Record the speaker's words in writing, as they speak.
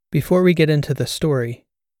Before we get into the story,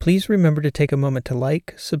 please remember to take a moment to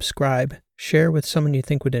like, subscribe, share with someone you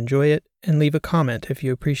think would enjoy it, and leave a comment if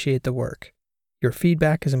you appreciate the work. Your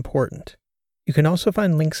feedback is important. You can also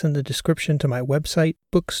find links in the description to my website,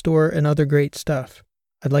 bookstore, and other great stuff.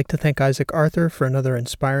 I'd like to thank Isaac Arthur for another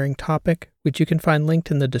inspiring topic, which you can find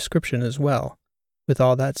linked in the description as well. With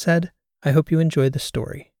all that said, I hope you enjoy the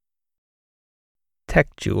story.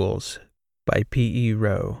 TechJools by P.E.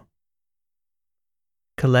 Rowe.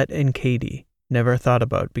 Colette and Katie never thought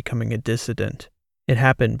about becoming a dissident. It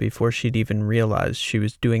happened before she'd even realized she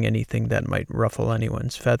was doing anything that might ruffle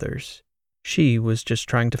anyone's feathers. She was just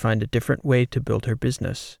trying to find a different way to build her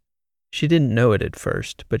business. She didn't know it at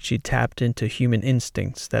first, but she tapped into human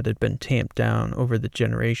instincts that had been tamped down over the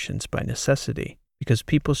generations by necessity, because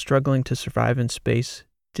people struggling to survive in space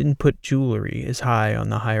didn't put jewelry as high on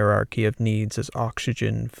the hierarchy of needs as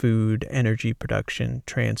oxygen, food, energy production,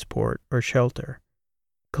 transport, or shelter.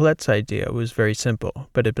 Colette's idea was very simple,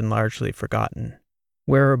 but had been largely forgotten.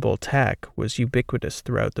 Wearable tech was ubiquitous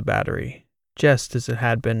throughout the Battery, just as it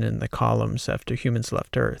had been in the columns after humans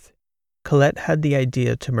left Earth. Colette had the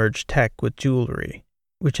idea to merge tech with jewelry,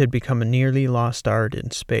 which had become a nearly lost art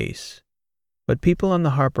in space. But people on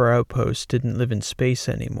the Harper outpost didn't live in space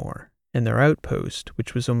anymore, and their outpost,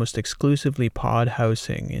 which was almost exclusively pod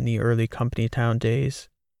housing in the early company town days,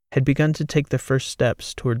 had begun to take the first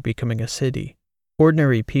steps toward becoming a city.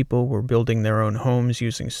 Ordinary people were building their own homes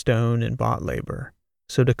using stone and bot labor,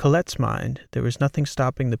 so to Colette's mind, there was nothing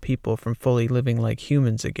stopping the people from fully living like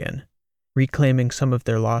humans again, reclaiming some of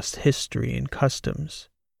their lost history and customs,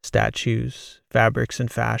 statues, fabrics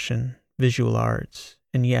and fashion, visual arts,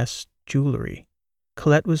 and yes, jewelry.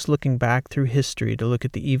 Colette was looking back through history to look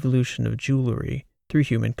at the evolution of jewelry through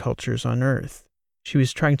human cultures on Earth. She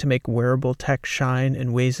was trying to make wearable tech shine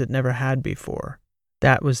in ways it never had before.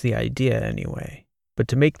 That was the idea anyway. But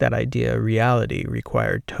to make that idea a reality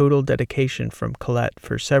required total dedication from Colette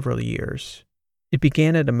for several years. It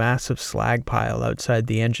began at a massive slag pile outside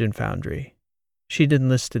the engine foundry. She'd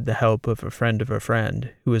enlisted the help of a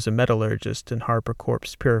friend, who was a metallurgist in Harper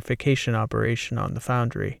Corp's purification operation on the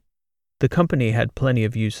foundry. The company had plenty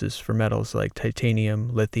of uses for metals like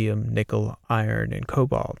titanium, lithium, nickel, iron, and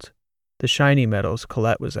cobalt. The shiny metals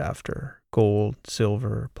Colette was after, gold,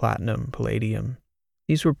 silver, platinum, palladium.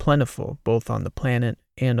 These were plentiful both on the planet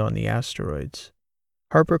and on the asteroids.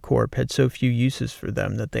 Harper Corp had so few uses for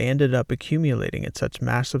them that they ended up accumulating at such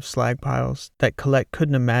massive slag piles that Colette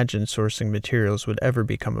couldn't imagine sourcing materials would ever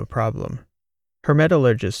become a problem. Her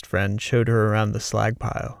metallurgist friend showed her around the slag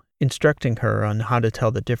pile, instructing her on how to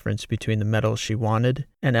tell the difference between the metals she wanted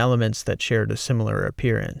and elements that shared a similar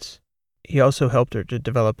appearance. He also helped her to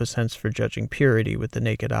develop a sense for judging purity with the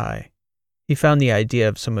naked eye. He found the idea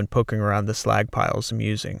of someone poking around the slag piles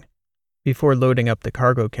amusing. Before loading up the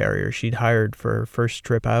cargo carrier she'd hired for her first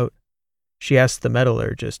trip out, she asked the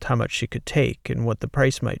metallurgist how much she could take and what the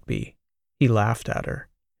price might be. He laughed at her,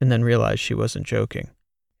 and then realized she wasn't joking.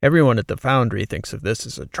 "Everyone at the foundry thinks of this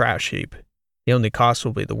as a trash heap. The only cost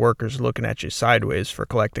will be the workers looking at you sideways for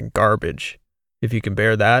collecting garbage. If you can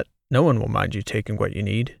bear that, no one will mind you taking what you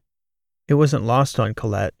need." It wasn't lost on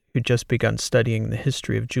Colette, who'd just begun studying the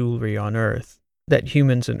history of jewelry on Earth, that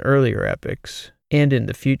humans in earlier epochs, and in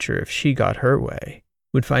the future if she got her way,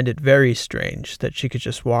 would find it very strange that she could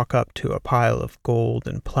just walk up to a pile of gold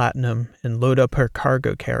and platinum and load up her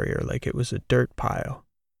cargo carrier like it was a dirt pile.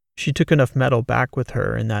 She took enough metal back with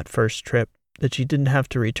her in that first trip that she didn't have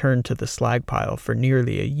to return to the slag pile for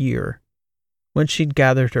nearly a year. Once she'd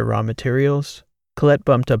gathered her raw materials, Colette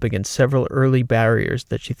bumped up against several early barriers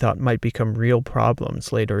that she thought might become real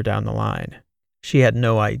problems later down the line. She had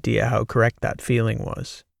no idea how correct that feeling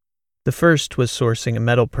was. The first was sourcing a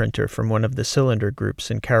metal printer from one of the cylinder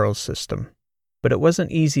groups in Carroll's system, but it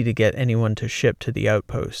wasn't easy to get anyone to ship to the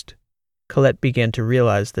outpost. Colette began to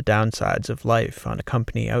realize the downsides of life on a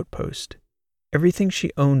company outpost. Everything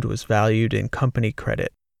she owned was valued in company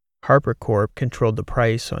credit. Harper Corp controlled the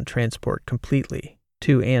price on transport completely,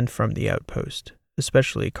 to and from the outpost,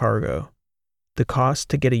 especially cargo. The cost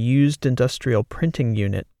to get a used industrial printing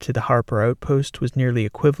unit to the Harper outpost was nearly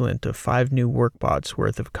equivalent of 5 new workbots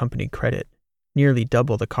worth of company credit, nearly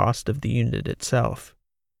double the cost of the unit itself.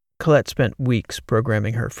 Colette spent weeks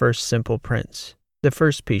programming her first simple prints. The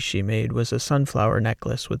first piece she made was a sunflower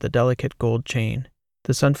necklace with a delicate gold chain.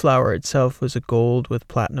 The sunflower itself was a gold with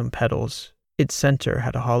platinum petals. Its center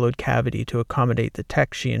had a hollowed cavity to accommodate the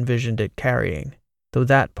tech she envisioned it carrying, though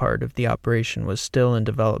that part of the operation was still in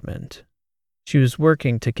development. She was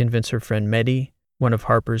working to convince her friend Mehdi, one of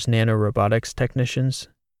Harper's nanorobotics technicians,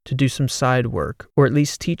 to do some side work, or at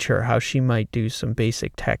least teach her how she might do some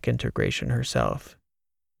basic tech integration herself.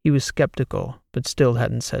 He was skeptical, but still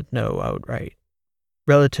hadn't said no outright.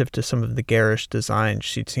 Relative to some of the garish designs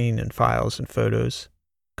she'd seen in files and photos,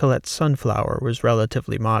 Colette's sunflower was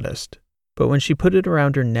relatively modest, but when she put it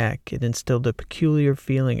around her neck, it instilled a peculiar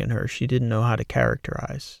feeling in her she didn't know how to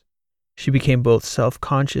characterize. She became both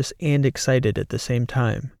self-conscious and excited at the same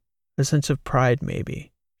time. A sense of pride,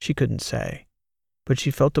 maybe. She couldn't say. But she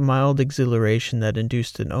felt a mild exhilaration that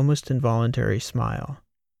induced an almost involuntary smile.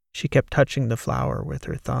 She kept touching the flower with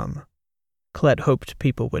her thumb. Colette hoped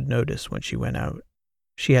people would notice when she went out.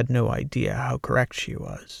 She had no idea how correct she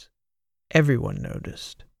was. Everyone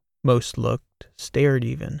noticed. Most looked, stared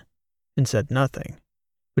even, and said nothing.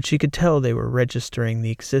 But she could tell they were registering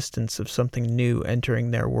the existence of something new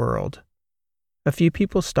entering their world. A few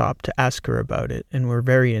people stopped to ask her about it and were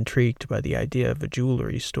very intrigued by the idea of a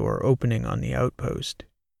jewelry store opening on the outpost.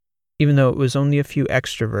 Even though it was only a few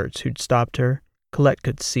extroverts who'd stopped her, Colette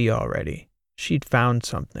could see already. She'd found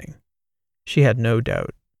something. She had no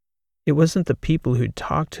doubt. It wasn't the people who'd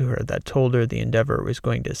talked to her that told her the endeavor was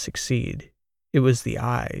going to succeed. It was the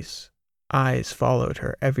eyes. Eyes followed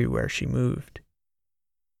her everywhere she moved.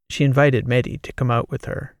 She invited Mehdi to come out with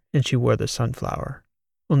her, and she wore the sunflower.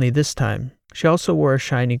 Only this time, she also wore a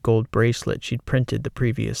shiny gold bracelet she'd printed the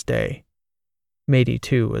previous day. Mehdi,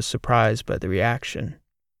 too, was surprised by the reaction.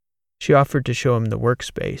 She offered to show him the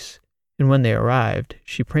workspace, and when they arrived,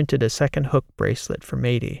 she printed a second hook bracelet for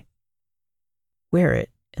Mehdi. "Wear it,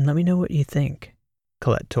 and let me know what you think,"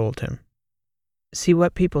 Colette told him. "See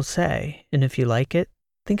what people say, and if you like it,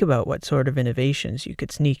 think about what sort of innovations you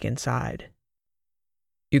could sneak inside."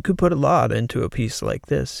 "You could put a lot into a piece like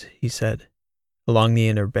this," he said. "Along the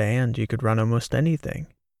inner band, you could run almost anything."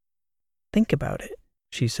 "Think about it,"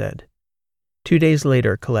 she said. 2 days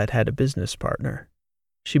later, Colette had a business partner.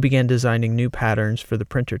 She began designing new patterns for the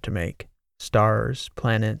printer to make. Stars,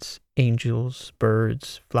 planets, angels,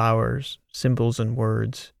 birds, flowers, symbols, and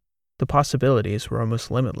words. The possibilities were almost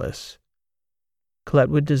limitless. Colette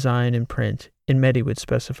would design and print, and Mehdi would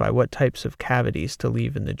specify what types of cavities to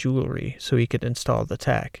leave in the jewelry so he could install the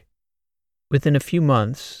tech. Within a few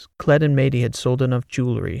months, Colette and Mehdi had sold enough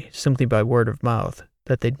jewelry, simply by word of mouth,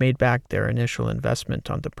 that they'd made back their initial investment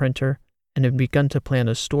on the printer and had begun to plan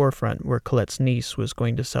a storefront where Colette's niece was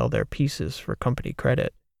going to sell their pieces for company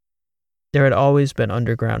credit. There had always been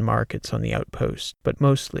underground markets on the outpost, but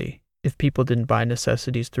mostly, if people didn't buy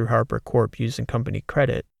necessities through Harper Corp using company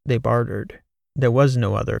credit, they bartered. There was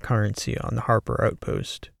no other currency on the Harper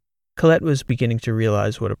outpost. Colette was beginning to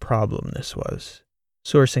realize what a problem this was.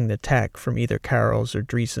 Sourcing the tech from either Carroll's or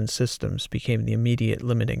Dreesen's systems became the immediate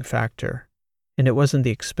limiting factor. And it wasn't the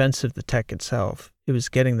expense of the tech itself, it was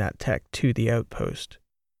getting that tech to the outpost.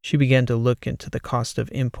 She began to look into the cost of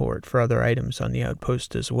import for other items on the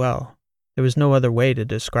outpost as well. There was no other way to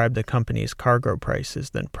describe the company's cargo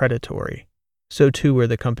prices than predatory. So too were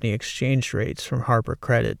the company exchange rates from Harper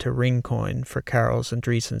Credit to Ring Coin for Carroll's and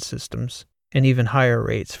Dreesen systems, and even higher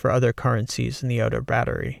rates for other currencies in the outer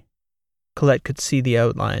battery. Colette could see the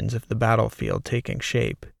outlines of the battlefield taking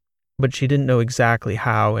shape, but she didn't know exactly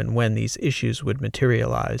how and when these issues would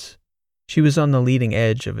materialize. She was on the leading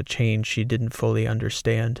edge of a change she didn't fully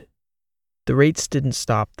understand. The rates didn't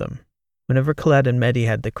stop them. Whenever Colette and Mehdi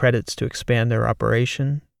had the credits to expand their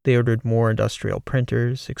operation, they ordered more industrial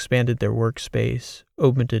printers, expanded their workspace,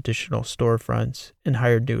 opened additional storefronts, and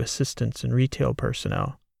hired new assistants and retail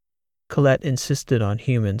personnel. Colette insisted on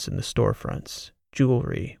humans in the storefronts.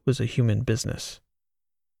 Jewelry was a human business.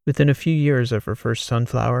 Within a few years of her first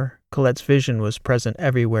sunflower, Colette's vision was present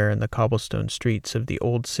everywhere in the cobblestone streets of the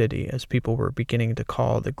old city as people were beginning to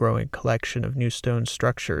call the growing collection of new stone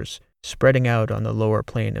structures spreading out on the lower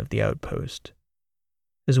plane of the outpost.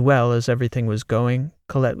 As well as everything was going,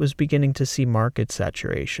 Colette was beginning to see market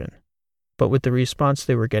saturation. But with the response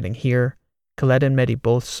they were getting here, Colette and Mehdi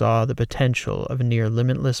both saw the potential of a near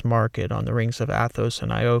limitless market on the rings of Athos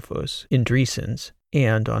and Iophos in Dreesen's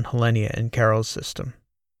and on Helenia and Carroll's system.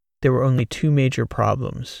 There were only two major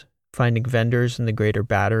problems: finding vendors in the greater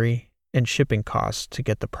battery and shipping costs to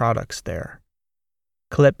get the products there.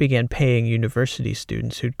 Colette began paying university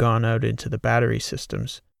students who'd gone out into the battery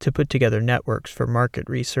systems to put together networks for market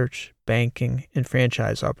research, banking, and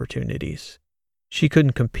franchise opportunities. She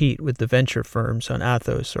couldn't compete with the venture firms on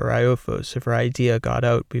Athos or Iophos if her idea got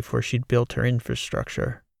out before she'd built her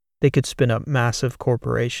infrastructure. They could spin up massive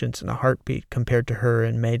corporations in a heartbeat compared to her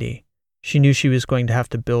and Mehdi. She knew she was going to have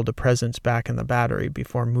to build a presence back in the battery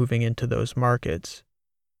before moving into those markets.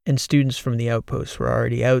 And students from the outposts were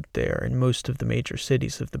already out there in most of the major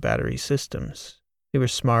cities of the battery systems. They were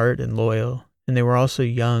smart and loyal, and they were also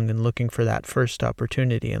young and looking for that first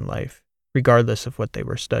opportunity in life, regardless of what they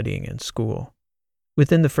were studying in school.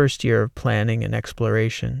 Within the first year of planning and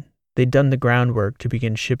exploration, they'd done the groundwork to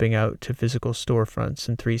begin shipping out to physical storefronts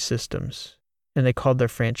in 3 systems, and they called their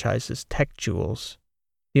franchises TechJools.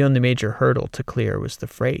 The only major hurdle to clear was the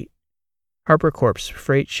freight. HarperCorp's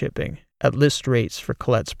freight shipping, at list rates for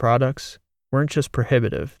Colette's products, weren't just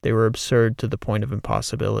prohibitive, they were absurd to the point of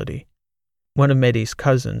impossibility. One of Mehdi's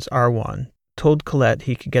cousins, Arwan, told Colette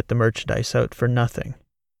he could get the merchandise out for nothing.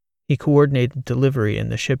 He coordinated delivery in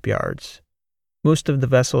the shipyards. Most of the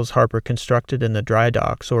vessels Harper constructed in the dry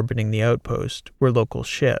docks orbiting the outpost were local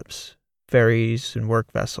ships, ferries, and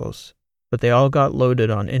work vessels, but they all got loaded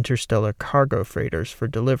on interstellar cargo freighters for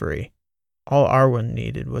delivery. All Arwan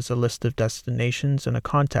needed was a list of destinations and a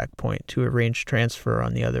contact point to arrange transfer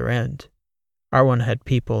on the other end. Arwan had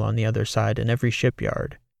people on the other side in every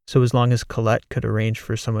shipyard, so as long as Colette could arrange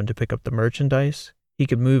for someone to pick up the merchandise, he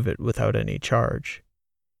could move it without any charge.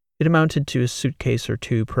 It amounted to a suitcase or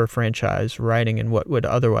 2 per franchise riding in what would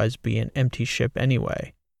otherwise be an empty ship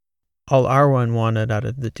anyway. All Arwan wanted out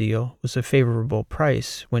of the deal was a favorable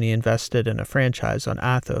price when he invested in a franchise on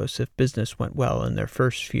Athos if business went well in their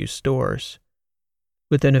first few stores.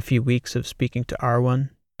 Within a few weeks of speaking to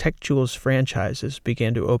Arwan, TechJools franchises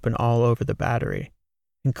began to open all over the battery,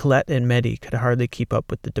 and Colette and Mehdi could hardly keep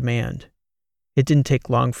up with the demand. It didn't take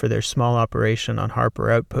long for their small operation on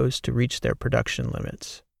Harper Outpost to reach their production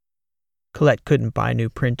limits. Colette couldn't buy new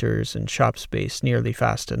printers and shop space nearly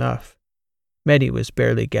fast enough. Mehdi was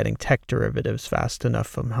barely getting tech derivatives fast enough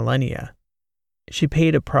from Helenia. She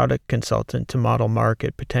paid a product consultant to model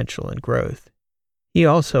market potential and growth. He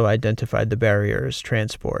also identified the barrier as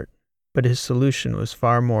transport, but his solution was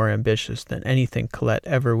far more ambitious than anything Colette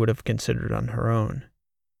ever would have considered on her own.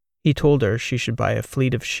 He told her she should buy a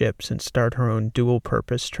fleet of ships and start her own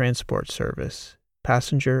dual-purpose transport service,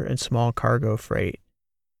 passenger and small cargo freight.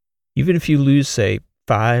 Even if you lose, say,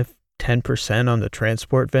 5-10% on the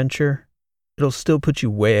transport venture, it'll still put you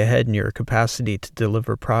way ahead in your capacity to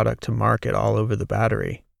deliver product to market all over the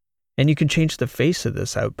battery. And you can change the face of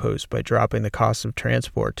this outpost by dropping the cost of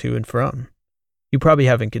transport to and from. You probably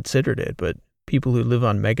haven't considered it, but people who live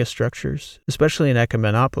on megastructures, especially in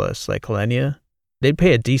Ecumenopolis like Helenia, they'd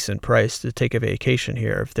pay a decent price to take a vacation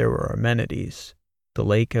here if there were amenities. The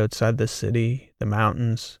lake outside the city, the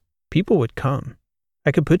mountains. People would come.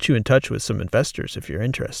 I could put you in touch with some investors if you're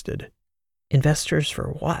interested. Investors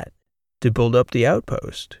for what? To build up the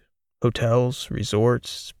outpost. Hotels, resorts,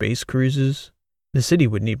 space cruises. The city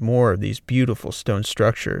would need more of these beautiful stone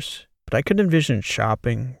structures, but I could envision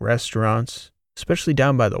shopping, restaurants, especially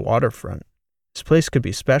down by the waterfront. This place could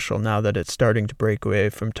be special now that it's starting to break away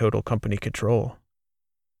from total company control.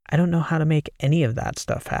 I don't know how to make any of that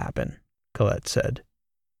stuff happen, Colette said.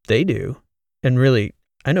 They do. And really,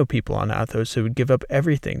 I know people on Athos who would give up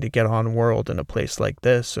everything to get on world in a place like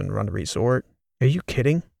this and run a resort. Are you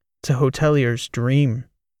kidding? It's a hotelier's dream.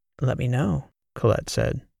 Let me know, Colette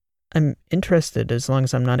said. I'm interested as long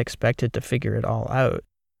as I'm not expected to figure it all out.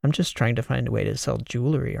 I'm just trying to find a way to sell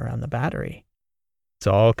jewelry around the battery. It's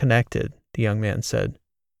all connected, the young man said.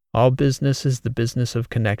 All business is the business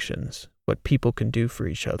of connections, what people can do for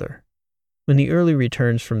each other. When the early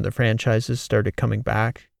returns from the franchises started coming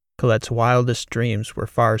back, Colette's wildest dreams were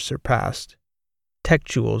far surpassed.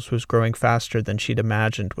 TechJools was growing faster than she'd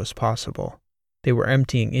imagined was possible. They were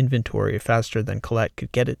emptying inventory faster than Colette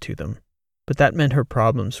could get it to them. But that meant her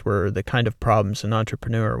problems were the kind of problems an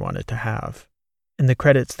entrepreneur wanted to have. And the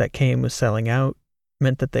credits that came with selling out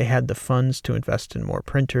meant that they had the funds to invest in more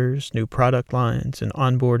printers, new product lines, and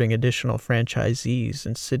onboarding additional franchisees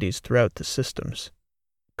in cities throughout the systems.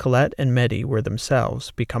 Colette and Mehdi were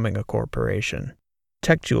themselves becoming a corporation.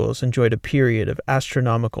 TechJools enjoyed a period of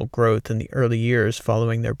astronomical growth in the early years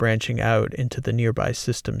following their branching out into the nearby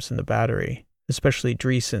systems in the battery, especially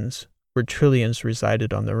Dreesen's, where trillions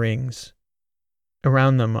resided on the rings.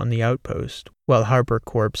 Around them on the outpost, while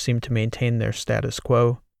HarperCorp seemed to maintain their status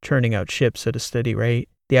quo, churning out ships at a steady rate,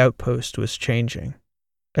 the outpost was changing.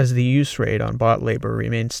 As the use rate on bot labor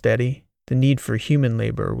remained steady, the need for human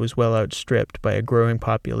labor was well outstripped by a growing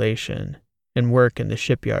population, and work in the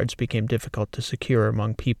shipyards became difficult to secure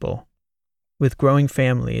among people. With growing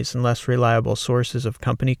families and less reliable sources of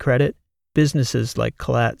company credit, businesses like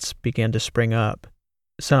Colette's began to spring up,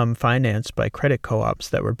 some financed by credit co-ops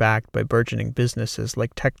that were backed by burgeoning businesses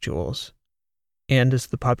like TechJools. And as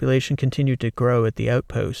the population continued to grow at the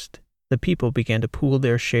outpost, the people began to pool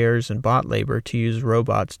their shares in bot labor to use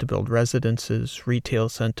robots to build residences, retail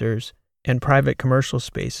centers, and private commercial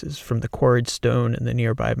spaces from the quarried stone in the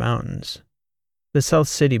nearby mountains. The South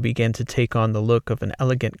City began to take on the look of an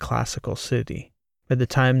elegant classical city. By the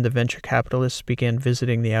time the venture capitalists began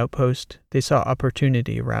visiting the outpost, they saw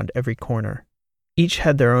opportunity around every corner. Each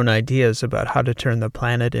had their own ideas about how to turn the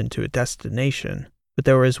planet into a destination, but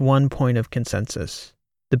there was one point of consensus.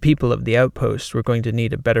 The people of the outpost were going to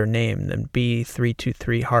need a better name than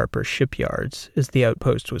B323 Harper Shipyards, as the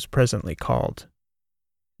outpost was presently called.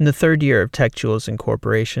 In the third year of TechJools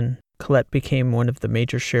Incorporation, Colette became one of the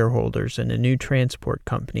major shareholders in a new transport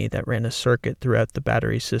company that ran a circuit throughout the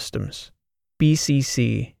battery systems.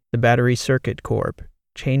 BCC, the Battery Circuit Corp,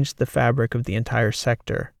 changed the fabric of the entire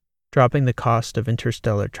sector, dropping the cost of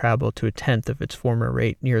interstellar travel to 1/10 of its former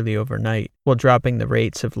rate nearly overnight, while dropping the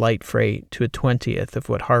rates of light freight to 1/20 of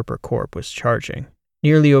what Harper Corp was charging.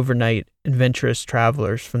 Nearly overnight, adventurous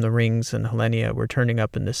travelers from the rings and Helenia were turning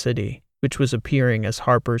up in the city, which was appearing as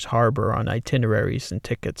Harper's Harbor on itineraries and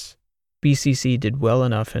tickets. BCC did well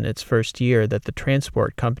enough in its first year that the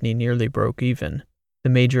transport company nearly broke even. The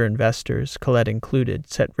major investors, Colette included,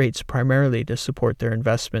 set rates primarily to support their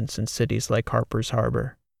investments in cities like Harper's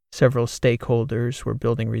Harbor. Several stakeholders were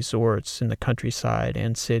building resorts in the countryside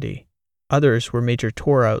and city. Others were major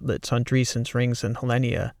tour outlets on Dreesen's Rings and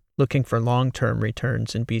Helenia, looking for long-term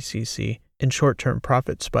returns in BCC and short-term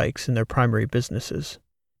profit spikes in their primary businesses.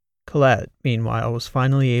 Colette, meanwhile, was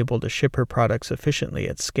finally able to ship her products efficiently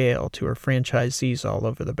at scale to her franchisees all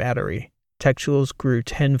over the battery. TechJools grew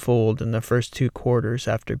tenfold in the first 2 quarters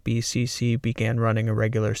after BCC began running a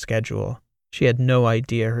regular schedule. She had no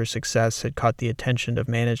idea her success had caught the attention of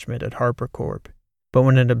management at Harper Corp. But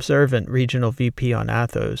when an observant regional VP on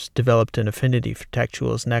Athos developed an affinity for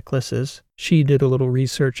TechJools necklaces, she did a little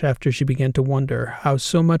research after she began to wonder how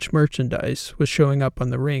so much merchandise was showing up on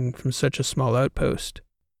the ring from such a small outpost.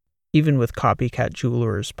 Even with copycat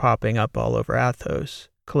jewelers popping up all over Athos,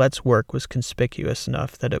 Colette's work was conspicuous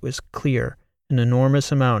enough that it was clear an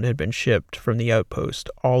enormous amount had been shipped from the outpost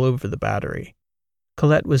all over the battery.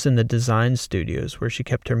 Colette was in the design studios where she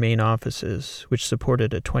kept her main offices, which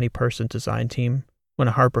supported a 20-person design team, when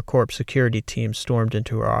a Harper Corp security team stormed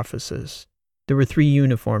into her offices. There were 3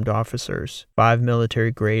 uniformed officers, 5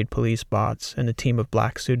 military-grade police bots, and a team of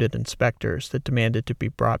black-suited inspectors that demanded to be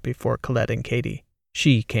brought before Colette and Katie.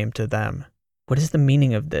 She came to them. "What is the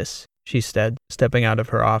meaning of this?" she said, stepping out of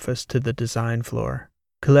her office to the design floor.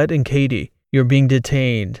 "Colette and Katie, you're being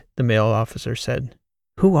detained," the male officer said.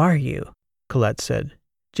 "Who are you?" Colette said.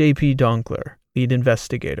 "J.P. Donkler, lead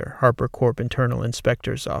investigator, Harper Corp Internal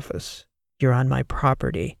Inspector's Office." "You're on my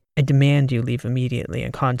property. I demand you leave immediately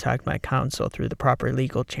and contact my counsel through the proper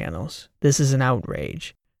legal channels. This is an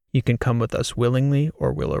outrage. You can come with us willingly,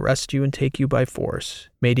 or we'll arrest you and take you by force.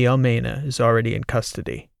 Mady Almena is already in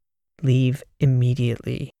custody." "Leave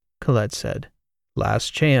immediately," Colette said. "Last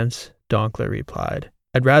chance," Donkler replied.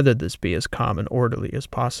 "I'd rather this be as calm and orderly as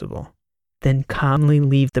possible." "Then calmly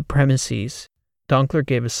leave the premises." Donkler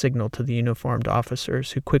gave a signal to the uniformed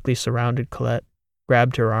officers, who quickly surrounded Colette,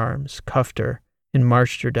 grabbed her arms, cuffed her, and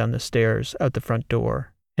marched her down the stairs, out the front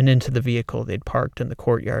door, and into the vehicle they'd parked in the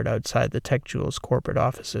courtyard outside the TechJools corporate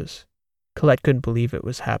offices. Colette couldn't believe it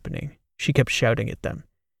was happening. She kept shouting at them.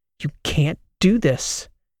 "You can't do this!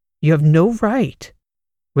 You have no right!"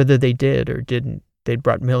 Whether they did or didn't, they'd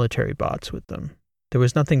brought military bots with them. There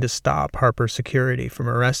was nothing to stop Harper Security from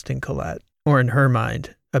arresting Colette, or in her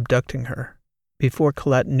mind, abducting her. Before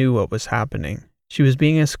Colette knew what was happening, she was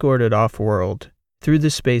being escorted off-world, through the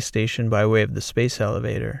space station by way of the space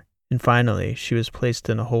elevator, and finally she was placed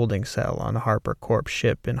in a holding cell on a Harper Corp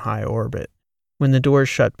ship in high orbit. When the doors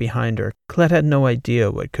shut behind her, Colette had no idea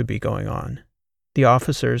what could be going on. The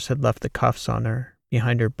officers had left the cuffs on her,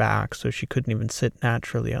 behind her back, so she couldn't even sit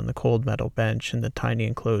naturally on the cold metal bench in the tiny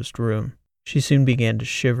enclosed room. She soon began to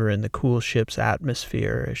shiver in the cool ship's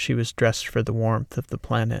atmosphere as she was dressed for the warmth of the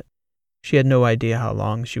planet. She had no idea how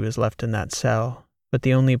long she was left in that cell, but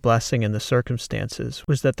the only blessing in the circumstances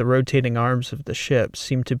was that the rotating arms of the ship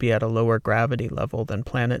seemed to be at a lower gravity level than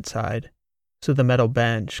planetside, so the metal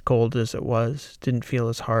bench, cold as it was, didn't feel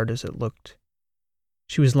as hard as it looked.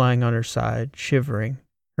 She was lying on her side, shivering,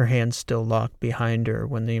 her hands still locked behind her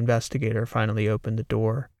when the investigator finally opened the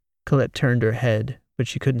door. Colette turned her head, but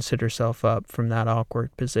she couldn't sit herself up from that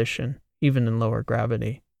awkward position, even in lower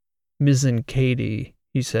gravity. "Ms. and Katie,"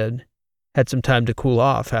 he said. "Had some time to cool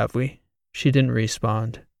off, have we?" She didn't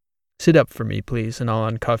respond. "Sit up for me, please, and I'll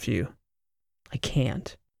uncuff you." "I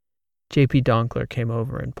can't." J.P. Donkler came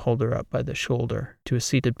over and pulled her up by the shoulder to a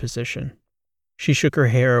seated position. She shook her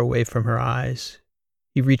hair away from her eyes.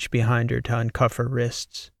 He reached behind her to uncuff her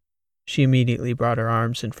wrists. She immediately brought her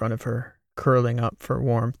arms in front of her, curling up for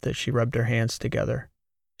warmth as she rubbed her hands together.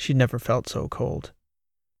 She'd never felt so cold.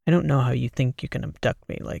 "I don't know how you think you can abduct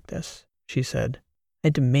me like this," she said. "I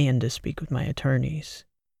demand to speak with my attorneys."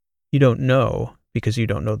 "You don't know because you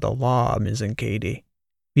don't know the law, Ms. and Katie."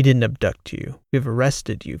 We didn't abduct you. We have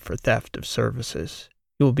arrested you for theft of services.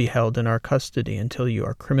 You will be held in our custody until you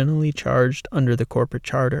are criminally charged under the corporate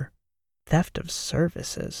charter. Theft of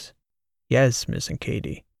services? Yes, Miss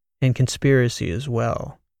Katie. And conspiracy as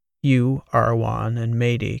well. You, Arwan, and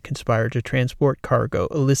Mady conspired to transport cargo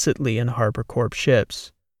illicitly in Harbor Corp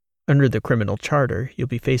ships. Under the criminal charter, you'll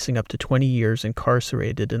be facing up to 20 years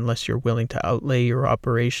incarcerated unless you're willing to outlay your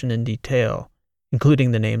operation in detail,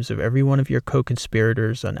 including the names of every one of your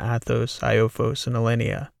co-conspirators on Athos, Iophos, and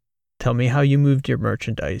Elenia. Tell me how you moved your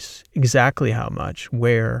merchandise, exactly how much,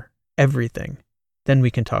 where, everything. Then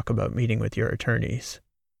we can talk about meeting with your attorneys.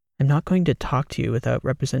 I'm not going to talk to you without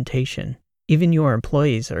representation. Even your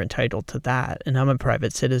employees are entitled to that, and I'm a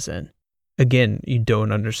private citizen. Again, you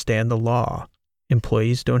don't understand the law.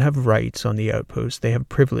 Employees don't have rights on the outpost, they have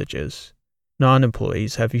privileges.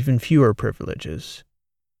 Non-employees have even fewer privileges.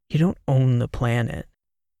 You don't own the planet.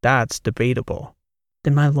 That's debatable.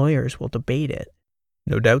 Then my lawyers will debate it.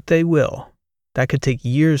 No doubt they will. That could take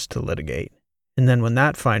years to litigate. And then when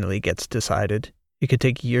that finally gets decided, it could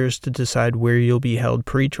take years to decide where you'll be held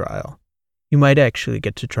pre-trial. You might actually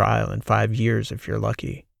get to trial in 5 years if you're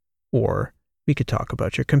lucky. Or we could talk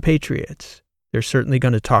about your compatriots. They're certainly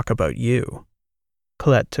going to talk about you.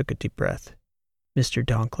 Colette took a deep breath. Mr.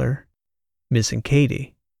 Donkler. Miss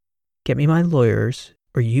Katie. Get me my lawyers,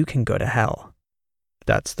 or you can go to hell. If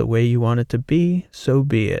that's the way you want it to be, so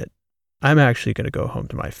be it. I'm actually going to go home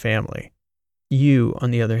to my family. You,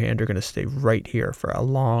 on the other hand, are going to stay right here for a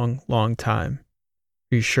long, long time.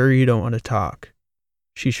 Are you sure you don't want to talk?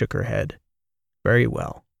 She shook her head. Very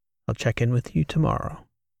well. I'll check in with you tomorrow.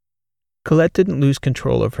 Colette didn't lose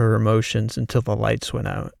control of her emotions until the lights went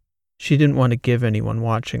out. She didn't want to give anyone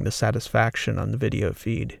watching the satisfaction on the video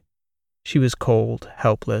feed. She was cold,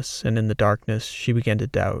 helpless, and in the darkness she began to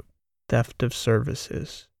doubt. Theft of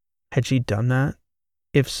services. Had she done that?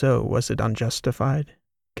 If so, was it unjustified,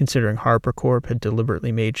 considering Harper Corp had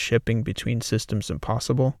deliberately made shipping between systems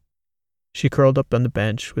impossible? She curled up on the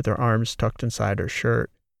bench with her arms tucked inside her shirt.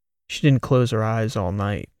 She didn't close her eyes all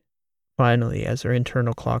night. Finally, as her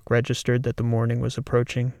internal clock registered that the morning was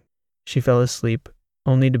approaching, she fell asleep,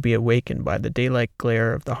 only to be awakened by the daylight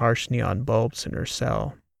glare of the harsh neon bulbs in her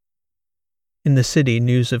cell. In the city,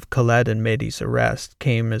 news of Colette and Mady's arrest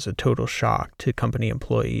came as a total shock to company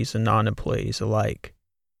employees and non-employees alike.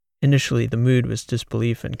 Initially, the mood was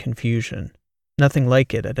disbelief and confusion. Nothing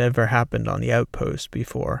like it had ever happened on the outpost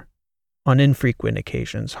before. On infrequent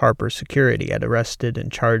occasions, Harper Security had arrested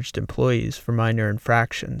and charged employees for minor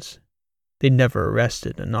infractions. They'd never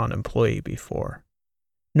arrested a non-employee before.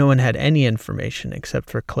 No one had any information except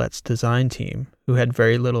for Colette's design team, who had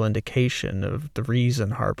very little indication of the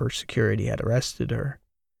reason Harper Security had arrested her.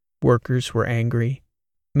 Workers were angry.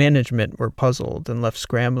 Management were puzzled and left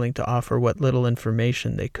scrambling to offer what little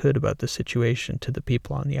information they could about the situation to the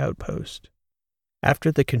people on the outpost. After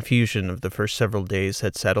the confusion of the first several days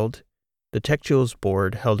had settled, the TechJools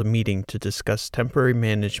board held a meeting to discuss temporary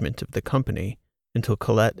management of the company until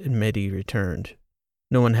Colette and Mady returned.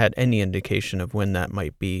 No one had any indication of when that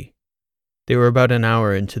might be. They were about an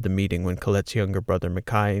hour into the meeting when Colette's younger brother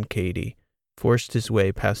Mackay and Katie forced his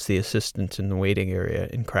way past the assistants in the waiting area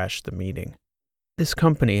and crashed the meeting. This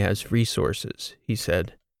company has resources, he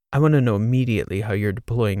said. I want to know immediately how you're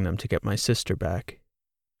deploying them to get my sister back.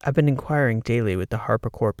 I've been inquiring daily with the Harper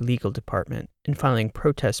Corp legal department and filing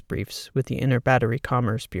protest briefs with the Inner Battery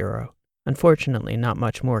Commerce Bureau. Unfortunately, not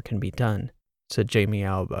much more can be done, said Jamie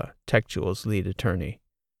Alba, TechJools' lead attorney.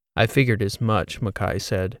 I figured as much, Mackay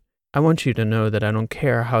said. I want you to know that I don't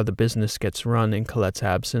care how the business gets run in Colette's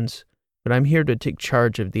absence, but I'm here to take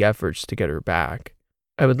charge of the efforts to get her back.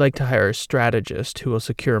 I would like to hire a strategist who will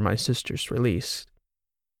secure my sister's release.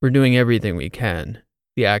 We're doing everything we can,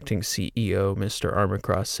 the acting CEO, Mr.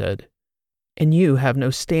 Armacross, said. And you have no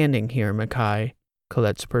standing here, Mackay,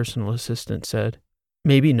 Colette's personal assistant said.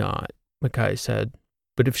 Maybe not, Mackay said.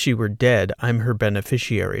 But if she were dead, I'm her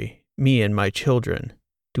beneficiary, me and my children.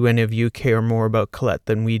 Do any of you care more about Colette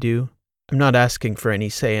than we do? I'm not asking for any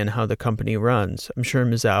say in how the company runs. I'm sure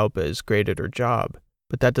Ms. Alba is great at her job,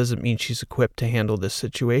 but that doesn't mean she's equipped to handle this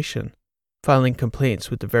situation. Filing complaints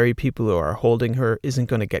with the very people who are holding her isn't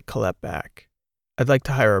going to get Colette back. I'd like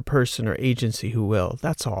to hire a person or agency who will,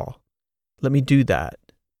 that's all. Let me do that.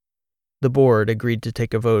 The board agreed to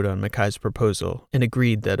take a vote on Mackay's proposal and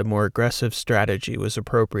agreed that a more aggressive strategy was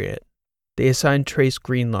appropriate. They assigned Trace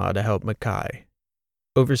Greenlaw to help Mackay.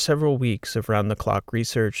 Over several weeks of round-the-clock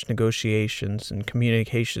research, negotiations, and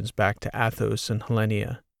communications back to Athos and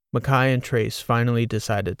Helenia, Mackay and Trace finally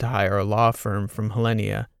decided to hire a law firm from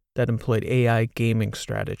Helenia that employed AI gaming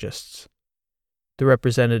strategists. The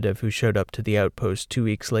representative who showed up to the outpost 2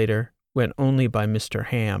 weeks later went only by Mr.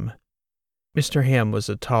 Ham. Mr. Ham was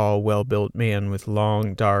a tall, well-built man with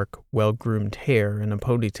long, dark, well-groomed hair and a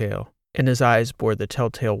ponytail, and his eyes bore the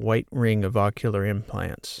telltale white ring of ocular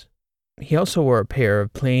implants. He also wore a pair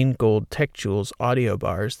of plain gold TechJools audio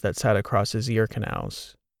bars that sat across his ear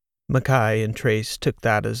canals. Mackay and Trace took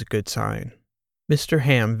that as a good sign. Mr.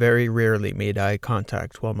 Ham very rarely made eye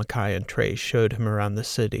contact while Mackay and Trace showed him around the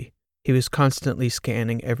city. He was constantly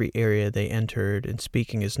scanning every area they entered and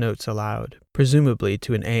speaking his notes aloud, presumably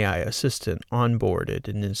to an AI assistant onboarded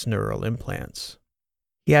in his neural implants.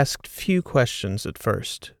 He asked few questions at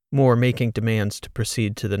first, more making demands to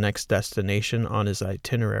proceed to the next destination on his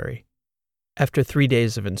itinerary. After 3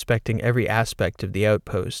 days of inspecting every aspect of the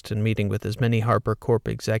outpost and meeting with as many Harper Corp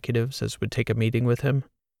executives as would take a meeting with him,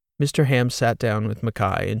 Mr. Ham sat down with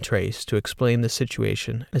Mackay and Trace to explain the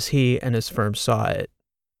situation as he and his firm saw it.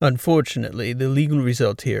 Unfortunately, the legal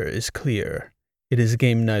result here is clear. It is a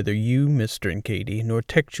game neither you, Mr. and Katie, nor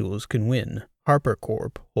TechJools can win. Harper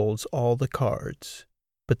Corp holds all the cards.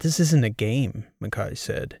 But this isn't a game, Mackay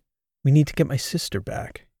said. We need to get my sister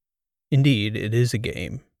back. Indeed, it is a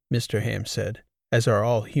game, Mr. Ham said, as are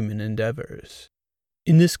all human endeavors.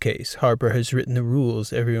 In this case, Harper has written the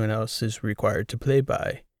rules everyone else is required to play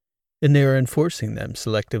by, and they are enforcing them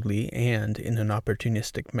selectively and in an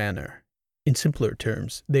opportunistic manner. In simpler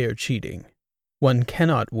terms, they are cheating. One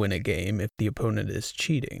cannot win a game if the opponent is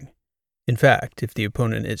cheating. In fact, if the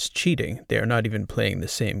opponent is cheating, they are not even playing the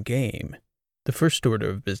same game. The first order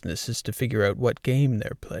of business is to figure out what game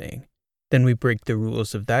they're playing. Then we break the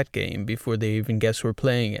rules of that game before they even guess we're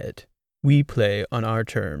playing it. We play on our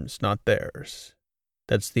terms, not theirs.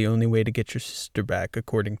 That's the only way to get your sister back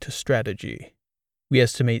according to strategy. We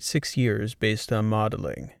estimate 6 years based on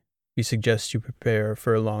modeling. We suggest you prepare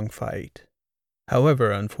for a long fight.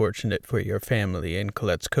 However unfortunate for your family and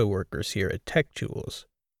Colette's co-workers here at TechJools,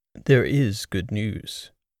 there is good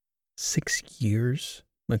news. 6 years?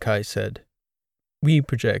 Mackay said. We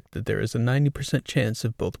project that there is a 90% chance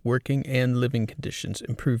of both working and living conditions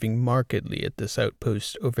improving markedly at this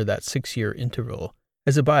outpost over that 6-year interval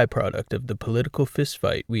as a byproduct of the political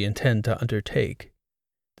fistfight we intend to undertake.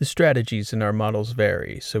 The strategies in our models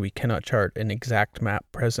vary, so we cannot chart an exact map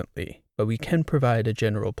presently, but we can provide a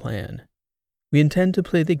general plan. We intend to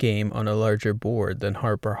play the game on a larger board than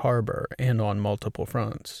Harper Harbor and on multiple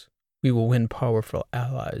fronts. We will win powerful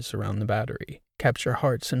allies around the battery, capture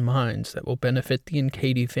hearts and minds that will benefit the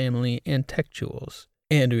Nkadi family and TechJools,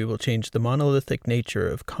 and we will change the monolithic nature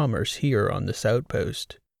of commerce here on this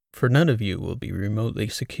outpost, for none of you will be remotely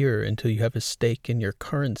secure until you have a stake in your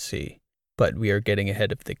currency. But we are getting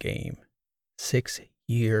ahead of the game. 6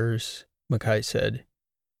 years, Mackay said.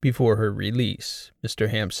 Before her release, Mr.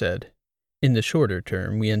 Ham said. In the shorter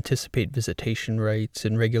term, we anticipate visitation rights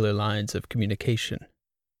and regular lines of communication.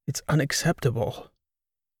 It's unacceptable.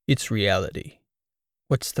 It's reality.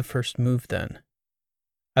 What's the first move, then?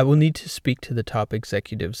 I will need to speak to the top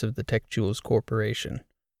executives of the TechJools Corporation.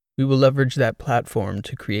 We will leverage that platform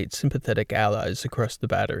to create sympathetic allies across the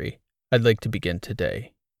battery. I'd like to begin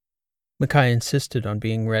today. Mackay insisted on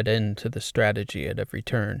being read into the strategy at every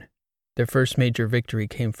turn. Their first major victory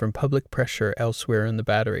came from public pressure elsewhere in the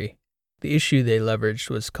battery. The issue they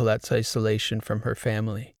leveraged was Colette's isolation from her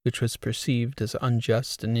family, which was perceived as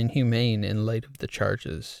unjust and inhumane in light of the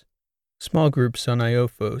charges. Small groups on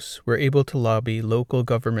Iophos were able to lobby local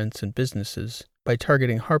governments and businesses by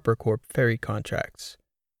targeting Harper Corp ferry contracts.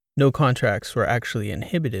 No contracts were actually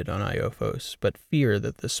inhibited on Iophos, but fear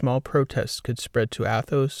that the small protests could spread to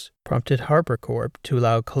Athos prompted Harper Corp to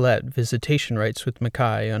allow Colette visitation rights with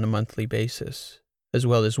Mackay on a monthly basis, as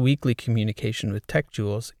well as weekly communication with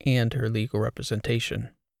TechJools and her legal representation.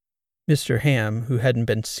 Mr. Ham, who hadn't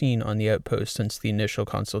been seen on the outpost since the initial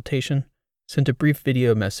consultation, sent a brief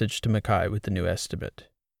video message to Mackay with the new estimate.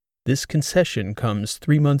 This concession comes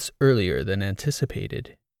 3 months earlier than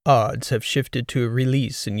anticipated. Odds have shifted to a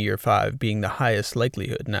release in Year 5 being the highest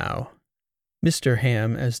likelihood now. Mr.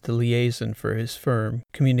 Ham, as the liaison for his firm,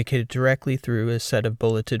 communicated directly through a set of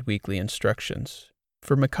bulleted weekly instructions.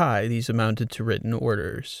 For Mackay, these amounted to written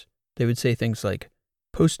orders. They would say things like,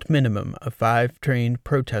 post minimum of 5 trained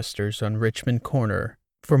protesters on Richmond Corner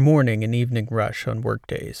for morning and evening rush on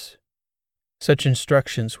workdays. Such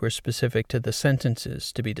instructions were specific to the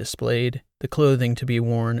sentences to be displayed, the clothing to be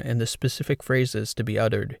worn, and the specific phrases to be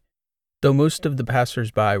uttered. Though most of the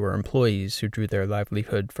passers-by were employees who drew their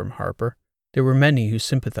livelihood from Harper, there were many who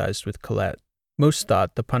sympathized with Colette. Most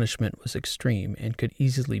thought the punishment was extreme and could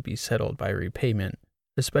easily be settled by repayment,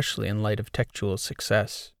 especially in light of TechJools'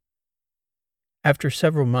 success. After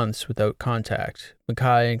several months without contact,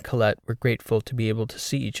 Mackay and Colette were grateful to be able to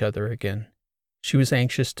see each other again. She was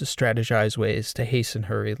anxious to strategize ways to hasten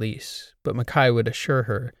her release, but Mackay would assure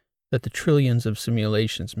her that the trillions of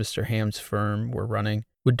simulations Mr. Ham's firm were running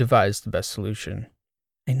would devise the best solution.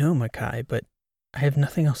 "I know, Mackay, but I have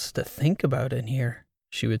nothing else to think about in here,"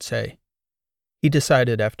 she would say. He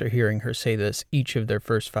decided after hearing her say this each of their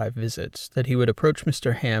first 5 visits that he would approach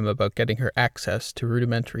Mr. Ham about getting her access to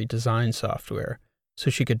rudimentary design software so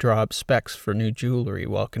she could draw up specs for new jewelry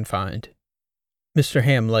while confined. Mr.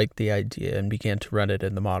 Ham liked the idea and began to run it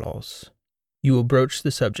in the models. "You will broach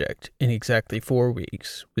the subject in exactly 4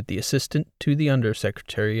 weeks with the assistant to the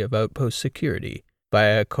Undersecretary of Outpost Security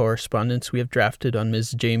via a correspondence we have drafted on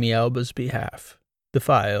Ms. Jamie Alba's behalf. The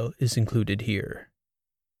file is included here."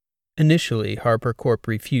 Initially, Harper Corp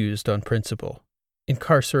refused on principle.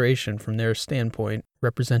 Incarceration from their standpoint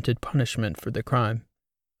represented punishment for the crime.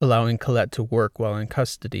 Allowing Colette to work while in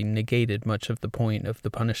custody negated much of the point of the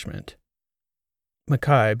punishment.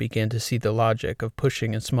 Mackay began to see the logic of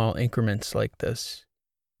pushing in small increments like this.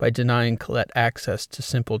 By denying Colette access to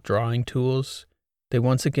simple drawing tools, they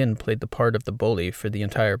once again played the part of the bully for the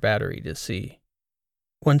entire battery to see.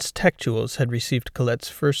 Once TechJools had received Colette's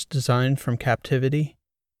first design from captivity,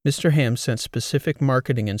 Mr. Ham sent specific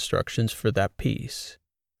marketing instructions for that piece.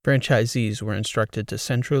 Franchisees were instructed to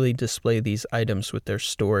centrally display these items with their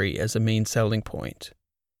story as a main selling point.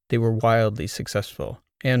 They were wildly successful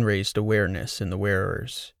and raised awareness in the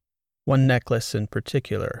wearers. One necklace in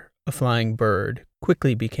particular, a flying bird,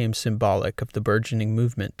 quickly became symbolic of the burgeoning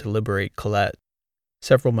movement to liberate Colette.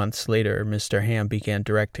 Several months later, Mr. Ham began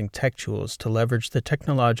directing TechJools to leverage the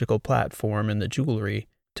technological platform and the jewelry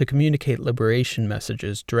to communicate liberation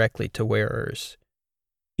messages directly to wearers.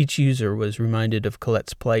 Each user was reminded of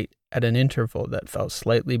Colette's plight at an interval that fell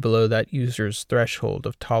slightly below that user's threshold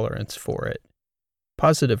of tolerance for it.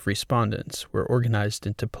 Positive respondents were organized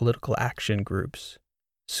into political action groups.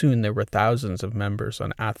 Soon there were thousands of members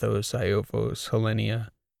on Athos, Iovos,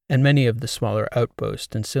 Helenia, and many of the smaller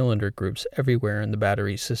outpost and cylinder groups everywhere in the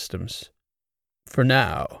battery systems. "For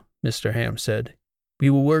now," Mr. Ham said, "we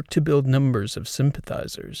will work to build numbers of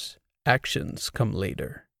sympathizers. Actions come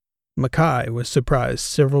later." Mackay was surprised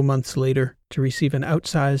several months later to receive an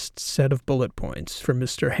outsized set of bullet points from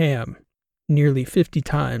Mr. Ham, nearly 50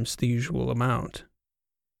 times the usual amount.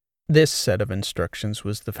 This set of instructions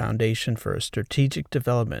was the foundation for a strategic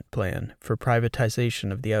development plan for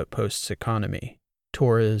privatization of the outpost's economy: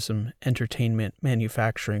 tourism, entertainment,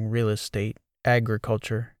 manufacturing, real estate,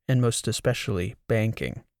 agriculture, and most especially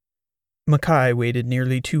banking. Mackay waited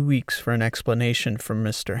nearly 2 weeks for an explanation from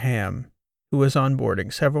Mr. Ham, who was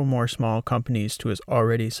onboarding several more small companies to his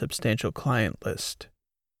already substantial client list.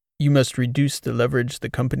 "You must reduce the leverage the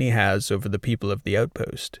company has over the people of the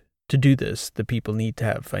outpost. To do this, the people need to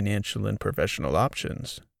have financial and professional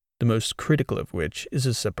options, the most critical of which is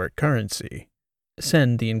a separate currency.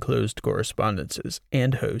 Send the enclosed correspondences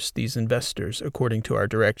and host these investors according to our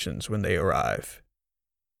directions when they arrive."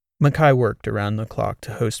 Mackay worked around the clock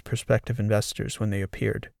to host prospective investors when they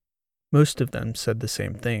appeared. Most of them said the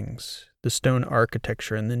same things. The stone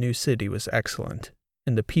architecture in the new city was excellent,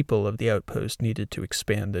 and the people of the outpost needed to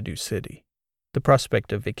expand the new city. The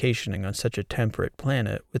prospect of vacationing on such a temperate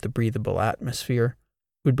planet with a breathable atmosphere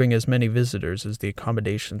would bring as many visitors as the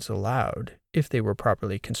accommodations allowed if they were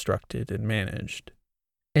properly constructed and managed.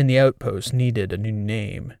 And the outpost needed a new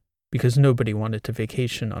name, because nobody wanted to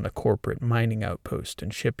vacation on a corporate mining outpost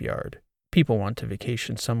and shipyard. People want to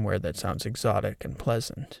vacation somewhere that sounds exotic and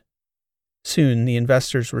pleasant. Soon, the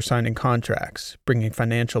investors were signing contracts, bringing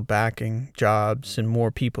financial backing, jobs, and more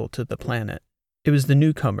people to the planet. It was the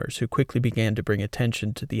newcomers who quickly began to bring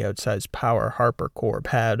attention to the outsized power Harper Corp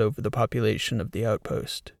had over the population of the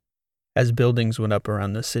outpost. As buildings went up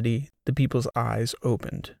around the city, the people's eyes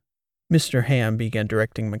opened. Mr. Ham began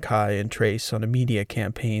directing Mackay and Trace on a media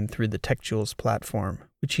campaign through the TechJools platform,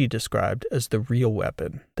 which he described as the real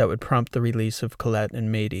weapon that would prompt the release of Colette and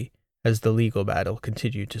Mady as the legal battle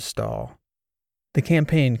continued to stall. The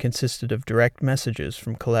campaign consisted of direct messages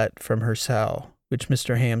from Colette from her cell, which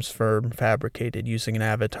Mr. Ham's firm fabricated using an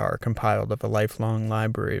avatar compiled of a lifelong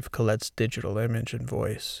library of Colette's digital image and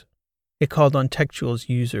voice. It called on TechJools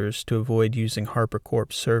users to avoid using Harper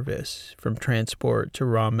Corp's service, from transport to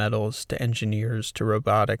raw metals to engineers to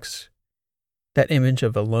robotics. That image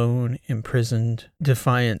of a lone, imprisoned,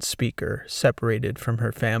 defiant speaker separated from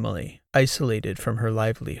her family, isolated from her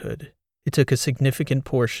livelihood. It took a significant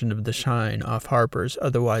portion of the shine off Harper's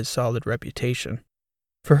otherwise solid reputation.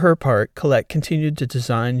 For her part, Colette continued to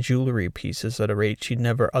design jewelry pieces at a rate she'd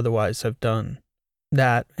never otherwise have done.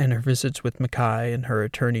 That, and her visits with Mackay and her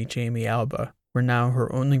attorney Jamie Alba, were now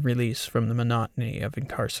her only release from the monotony of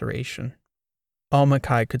incarceration. All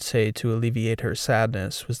Mackay could say to alleviate her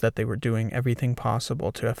sadness was that they were doing everything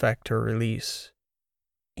possible to effect her release.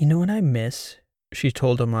 "You know what I miss?" she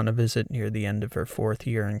told him on a visit near the end of her 4th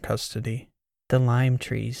year in custody. "The lime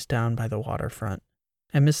trees down by the waterfront.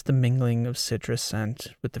 I miss the mingling of citrus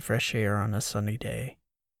scent with the fresh air on a sunny day."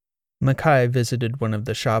 Mackay visited one of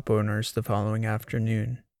the shop owners the following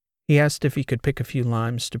afternoon. He asked if he could pick a few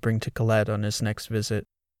limes to bring to Colette on his next visit.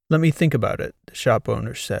 "Let me think about it," the shop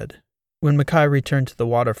owner said. When Mackay returned to the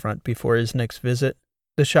waterfront before his next visit,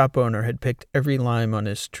 the shop owner had picked every lime on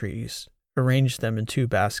his trees, arranged them in 2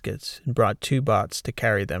 baskets, and brought 2 bots to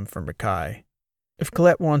carry them for Mackay. "If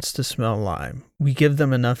Colette wants to smell lime, we give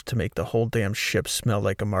them enough to make the whole damn ship smell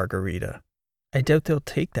like a margarita." "I doubt they'll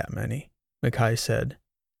take that many," Mackay said.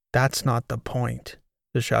 "That's not the point,"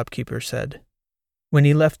 the shopkeeper said. When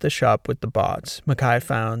he left the shop with the bots, Mackay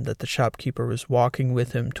found that the shopkeeper was walking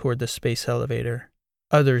with him toward the space elevator.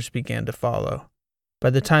 Others began to follow. By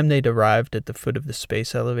the time they'd arrived at the foot of the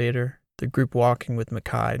space elevator, the group walking with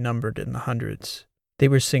Mackay numbered in the hundreds. They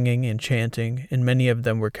were singing and chanting, and many of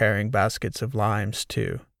them were carrying baskets of limes,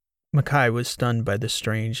 too. Mackay was stunned by the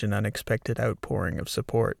strange and unexpected outpouring of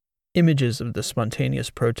support. Images of the spontaneous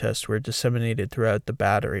protest were disseminated throughout the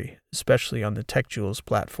battery, especially on the TechJools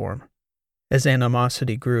platform. As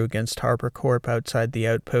animosity grew against Harper Corp outside the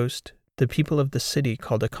outpost, the people of the city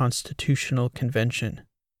called a constitutional convention.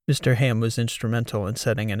 Mr. Ham was instrumental in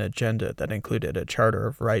setting an agenda that included a charter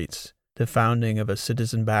of rights, the founding of a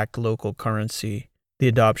citizen-backed local currency, the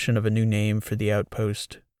adoption of a new name for the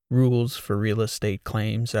outpost, rules for real estate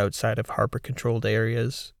claims outside of Harper-controlled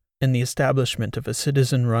areas, and the establishment of a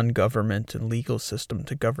citizen-run government and legal system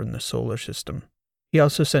to govern the solar system. He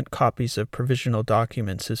also sent copies of provisional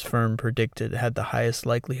documents his firm predicted had the highest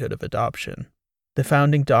likelihood of adoption. The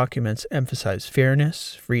founding documents emphasized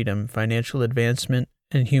fairness, freedom, financial advancement,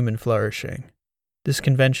 and human flourishing. This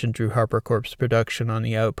convention drew Harper Corp's production on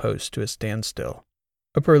the outpost to a standstill.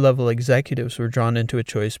 Upper-level executives were drawn into a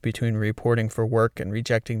choice between reporting for work and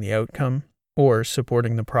rejecting the outcome, or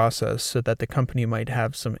supporting the process so that the company might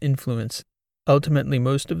have some influence. Ultimately,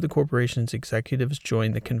 most of the corporation's executives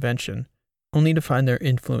joined the convention, only to find their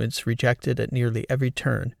influence rejected at nearly every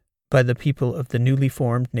turn by the people of the newly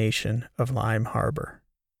formed nation of Lime Harbor.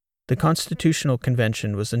 The Constitutional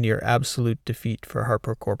Convention was a near absolute defeat for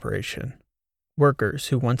Harper Corporation. Workers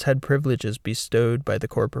who once had privileges bestowed by the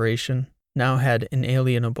corporation now had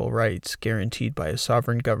inalienable rights guaranteed by a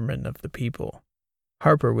sovereign government of the people.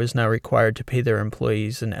 Harper was now required to pay their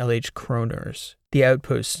employees in LH kroners, the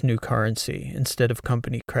outpost's new currency, instead of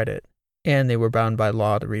company credit, and they were bound by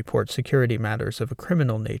law to report security matters of a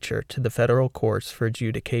criminal nature to the federal courts for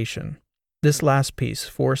adjudication. This last piece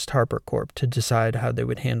forced Harper Corp to decide how they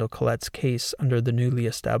would handle Colette's case under the newly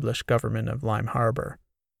established government of Lime Harbor.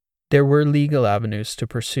 There were legal avenues to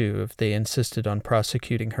pursue if they insisted on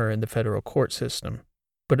prosecuting her in the federal court system,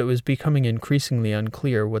 but it was becoming increasingly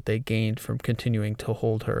unclear what they gained from continuing to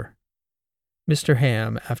hold her. Mr.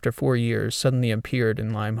 Ham, after 4 years, suddenly appeared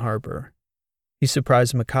in Lime Harbor. He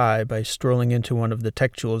surprised Mackay by strolling into one of the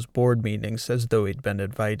TechJools board meetings as though he'd been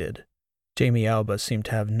invited. Jamie Alba seemed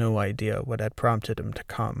to have no idea what had prompted him to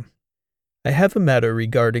come. "I have a matter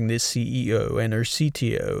regarding the CEO and her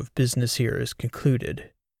CTO of business here is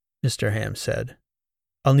concluded," Mr. Ham said.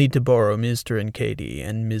 "I'll need to borrow Mr. and Katie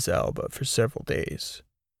and Ms. Alba for several days."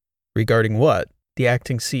 "Regarding what?" the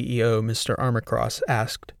acting CEO, Mr. Armacross,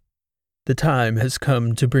 asked. "The time has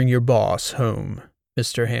come to bring your boss home,"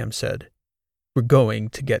 Mr. Ham said. "We're going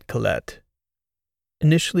to get Colette."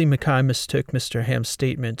 Initially, Mackay mistook Mr. Ham's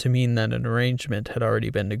statement to mean that an arrangement had already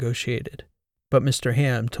been negotiated, but Mr.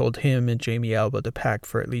 Ham told him and Jamie Alba to pack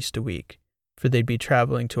for at least a week, for they'd be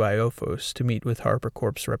traveling to Iophos to meet with Harper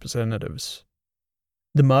Corp's representatives.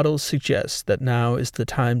 "The models suggest that now is the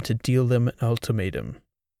time to deal them an ultimatum.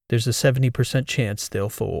 There's a 70% chance they'll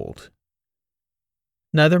fold."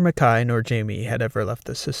 Neither Mackay nor Jamie had ever left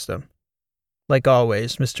the system. Like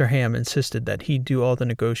always, Mr. Ham insisted that he'd do all the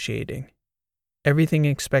negotiating. Everything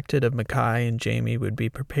expected of Mackay and Jamie would be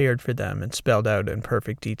prepared for them and spelled out in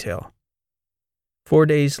perfect detail. 4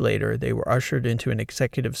 days later, they were ushered into an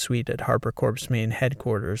executive suite at Harper Corp's main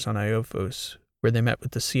headquarters on Iophos, where they met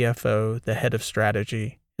with the CFO, the head of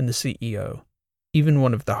strategy, and the CEO. Even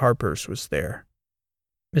one of the Harpers was there.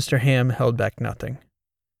 Mr. Ham held back nothing.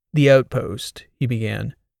 "The outpost," he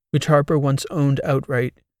began, "which Harper once owned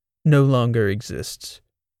outright, no longer exists.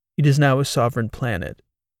 It is now a sovereign planet.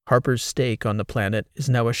 Harper's stake on the planet is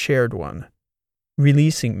now a shared one.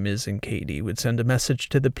 Releasing Ms. and Katie would send a message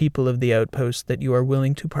to the people of the outpost that you are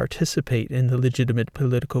willing to participate in the legitimate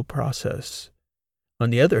political process. On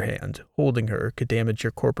the other hand, holding her could damage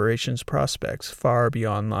your corporation's prospects far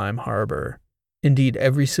beyond Lime Harbor. Indeed,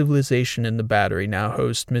 every civilization in the Battery now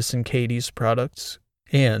hosts Miss and Katie's products,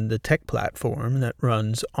 and the tech platform that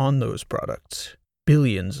runs on those products.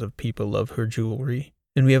 Billions of people love her jewelry,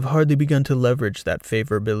 and we have hardly begun to leverage that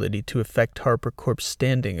favorability to affect Harper Corp's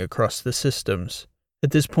standing across the systems. At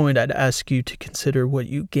this point, I'd ask you to consider what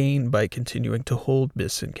you gain by continuing to hold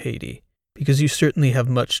Miss and Katie, because you certainly have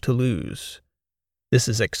much to lose. This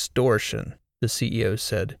is extortion, the CEO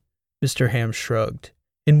said. Mr. Ham shrugged.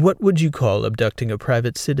 And what would you call abducting a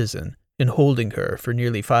private citizen and holding her for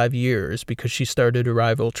nearly 5 years because she started a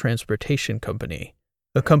rival transportation company?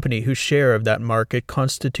 A company whose share of that market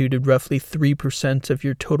constituted roughly 3% of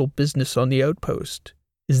your total business on the outpost.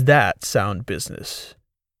 Is that sound business?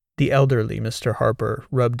 The elderly Mr. Harper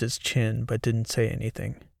rubbed his chin but didn't say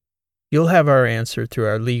anything. You'll have our answer through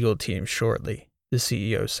our legal team shortly, the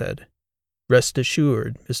CEO said. Rest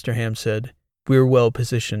assured, Mr. Ham said, we're well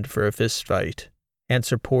positioned for a fist fight.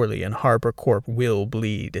 Answer poorly and Harper Corp will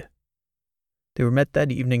bleed. They were met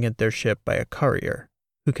that evening at their ship by a courier,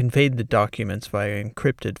 who conveyed the documents via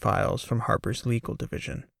encrypted files from Harper's legal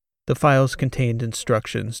division. The files contained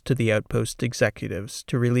instructions to the outpost executives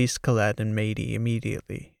to release Colette and Mady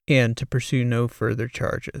immediately, and to pursue no further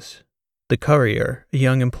charges. The courier, a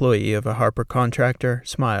young employee of a Harper contractor,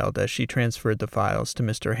 smiled as she transferred the files to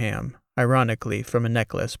Mr. Ham, ironically from a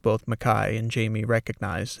necklace both Mackay and Jamie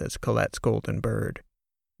recognized as Colette's golden bird.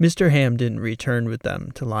 Mr. Ham didn't return with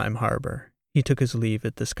them to Lime Harbor. He took his leave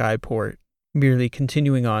at the skyport, merely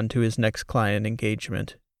continuing on to his next client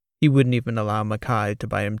engagement. He wouldn't even allow Mackay to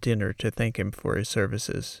buy him dinner to thank him for his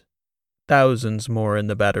services. Thousands more in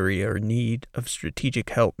the Battery are in need of strategic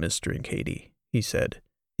help, Mr. and Katie, he said.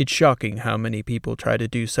 It's shocking how many people try to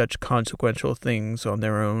do such consequential things on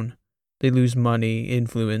their own. They lose money,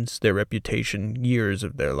 influence, their reputation, years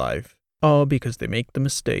of their life, all because they make the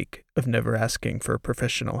mistake of never asking for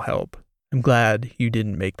professional help. I'm glad you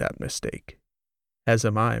didn't make that mistake. As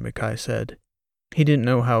am I, Mackay said. He didn't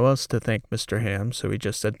know how else to thank Mr. Ham, so he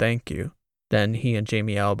just said thank you. Then he and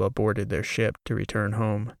Jamie Alba boarded their ship to return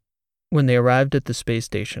home. When they arrived at the space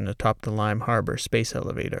station atop the Lime Harbor space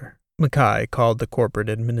elevator, Mackay called the corporate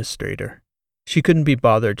administrator. She couldn't be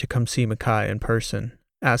bothered to come see Mackay in person,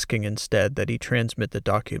 asking instead that he transmit the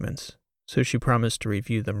documents, so she promised to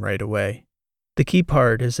review them right away. The key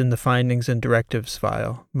part is in the findings and directives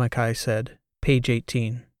file, Mackay said, page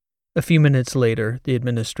 18. A few minutes later, the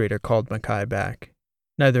administrator called Mackay back.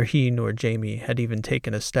 Neither he nor Jamie had even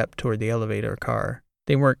taken a step toward the elevator car.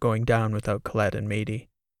 They weren't going down without Colette and Mady.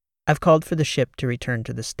 I've called for the ship to return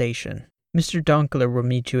to the station. Mr. Donkler will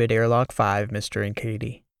meet you at airlock 5, Mr. and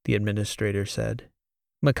Katie, the administrator said.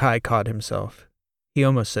 Mackay caught himself. He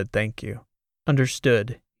almost said thank you.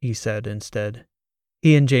 Understood, he said instead.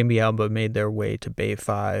 He and Jamie Alba made their way to Bay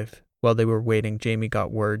 5. While they were waiting, Jamie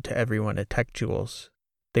got word to everyone at TechJools.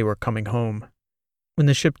 They were coming home. When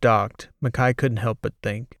the ship docked, Mackay couldn't help but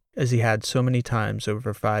think, as he had so many times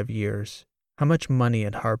over 5 years, how much money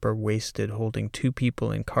had Harper wasted holding 2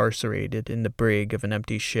 people incarcerated in the brig of an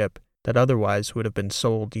empty ship that otherwise would have been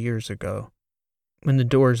sold years ago. When the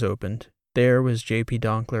doors opened, there was J.P.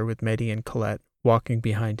 Donkler with Mady and Colette walking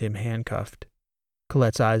behind him handcuffed.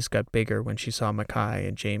 Colette's eyes got bigger when she saw Mackay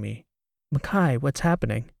and Jamie. Mackay, what's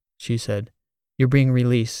happening? She said. You're being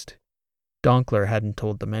released. Donkler hadn't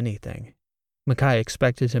told them anything. Mackay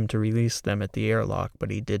expected him to release them at the airlock, but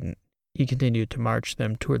he didn't. He continued to march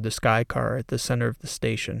them toward the sky car at the center of the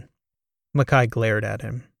station. Mackay glared at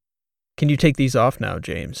him. Can you take these off now,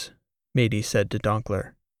 James? Mady said to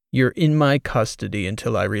Donkler. You're in my custody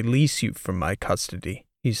until I release you from my custody,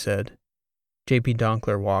 he said. J.P.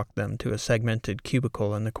 Donkler walked them to a segmented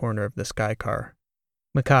cubicle in the corner of the sky car.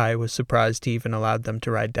 Mackay was surprised he even allowed them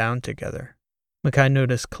to ride down together. Mackay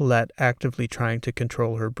noticed Colette actively trying to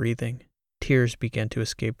control her breathing. Tears began to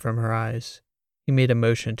escape from her eyes. He made a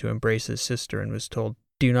motion to embrace his sister and was told,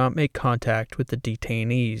 Do not make contact with the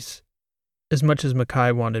detainees. As much as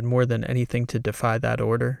Mackay wanted more than anything to defy that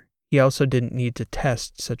order, he also didn't need to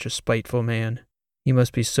test such a spiteful man. You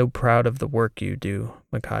must be so proud of the work you do,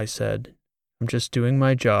 Mackay said. I'm just doing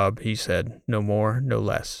my job, he said, no more, no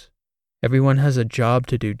less. Everyone has a job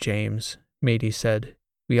to do, James, Mady said.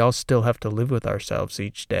 We all still have to live with ourselves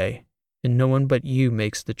each day, and no one but you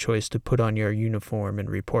makes the choice to put on your uniform and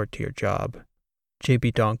report to your job.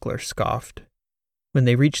 J.P. Donkler scoffed. When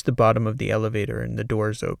they reached the bottom of the elevator and the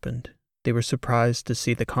doors opened, they were surprised to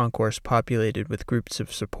see the concourse populated with groups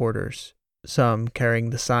of supporters, some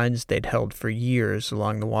carrying the signs they'd held for years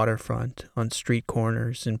along the waterfront, on street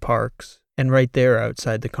corners, in parks, and right there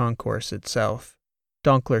outside the concourse itself.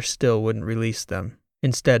 Donkler still wouldn't release them,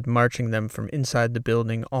 instead marching them from inside the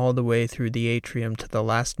building all the way through the atrium to the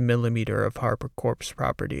last millimeter of Harper Corp's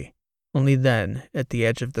property. Only then, at the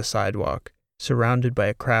edge of the sidewalk, surrounded by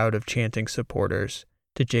a crowd of chanting supporters,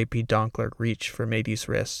 did J.P. Donkler reach for Matey's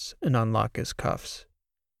wrists and unlock his cuffs.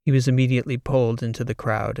 He was immediately pulled into the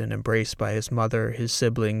crowd and embraced by his mother, his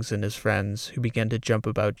siblings, and his friends, who began to jump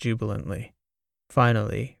about jubilantly.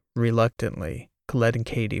 Finally, reluctantly, Colette and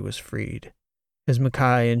Katie was freed. As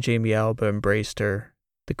Mackay and Jamie Alba embraced her,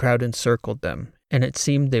 the crowd encircled them, and it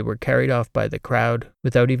seemed they were carried off by the crowd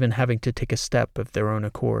without even having to take a step of their own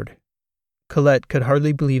accord. Colette could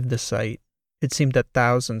hardly believe the sight. It seemed that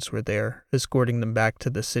thousands were there, escorting them back to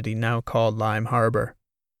the city now called Lime Harbor.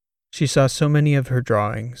 She saw so many of her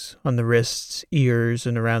drawings, on the wrists, ears,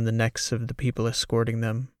 and around the necks of the people escorting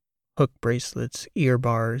them. Hook bracelets, ear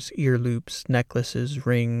bars, ear loops, necklaces,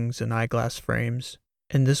 rings, and eyeglass frames.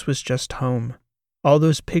 And this was just home. All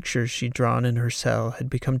those pictures she'd drawn in her cell had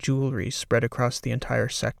become jewelry spread across the entire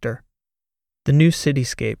sector. The new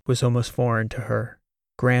cityscape was almost foreign to her.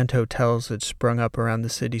 Grand hotels had sprung up around the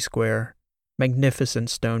city square.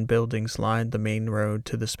 Magnificent stone buildings lined the main road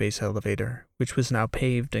to the space elevator, which was now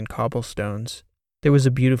paved in cobblestones. There was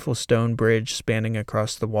a beautiful stone bridge spanning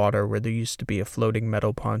across the water where there used to be a floating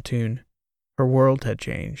metal pontoon. Her world had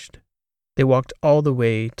changed. They walked all the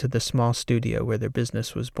way to the small studio where their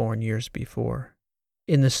business was born years before.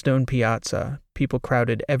 In the stone piazza, people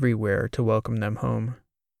crowded everywhere to welcome them home.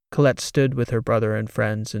 Colette stood with her brother and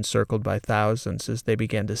friends encircled by thousands as they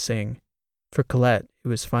began to sing. For Colette, it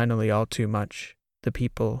was finally all too much. The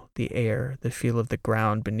people, the air, the feel of the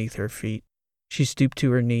ground beneath her feet. She stooped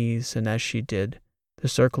to her knees, and as she did, the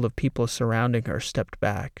circle of people surrounding her stepped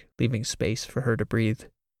back, leaving space for her to breathe.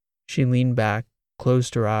 She leaned back,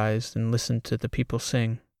 closed her eyes, and listened to the people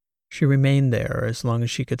sing. She remained there as long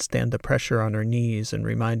as she could stand the pressure on her knees and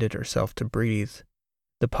reminded herself to breathe.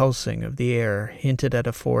 The pulsing of the air hinted at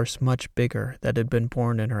a force much bigger that had been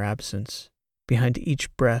born in her absence. Behind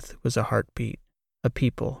each breath was a heartbeat, a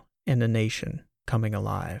people, and a nation coming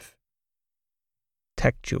alive.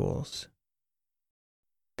 TechJools.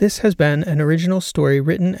 This has been an original story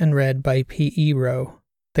written and read by P.E. Rowe.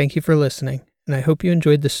 Thank you for listening, and I hope you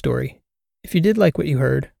enjoyed the story. If you did like what you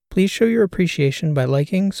heard, please show your appreciation by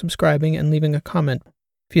liking, subscribing, and leaving a comment.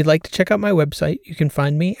 If you'd like to check out my website, you can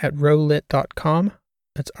find me at rowlit.com.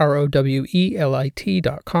 That's ROWELIT.com.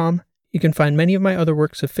 You can find many of my other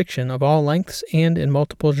works of fiction of all lengths and in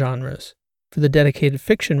multiple genres. For the dedicated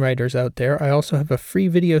fiction writers out there, I also have a free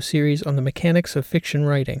video series on the mechanics of fiction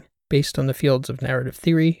writing, based on the fields of narrative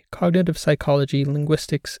theory, cognitive psychology,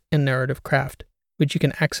 linguistics, and narrative craft, which you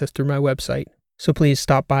can access through my website. So please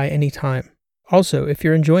stop by anytime. Also, if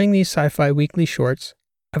you're enjoying these sci-fi weekly shorts,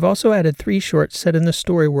 I've also added 3 shorts set in the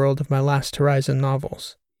story world of my Last Horizon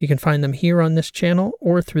novels. You can find them here on this channel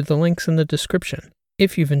or through the links in the description.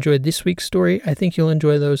 If you've enjoyed this week's story, I think you'll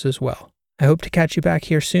enjoy those as well. I hope to catch you back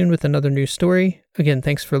here soon with another new story. Again,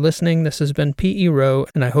 thanks for listening. This has been P.E. Rowe,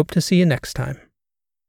 and I hope to see you next time.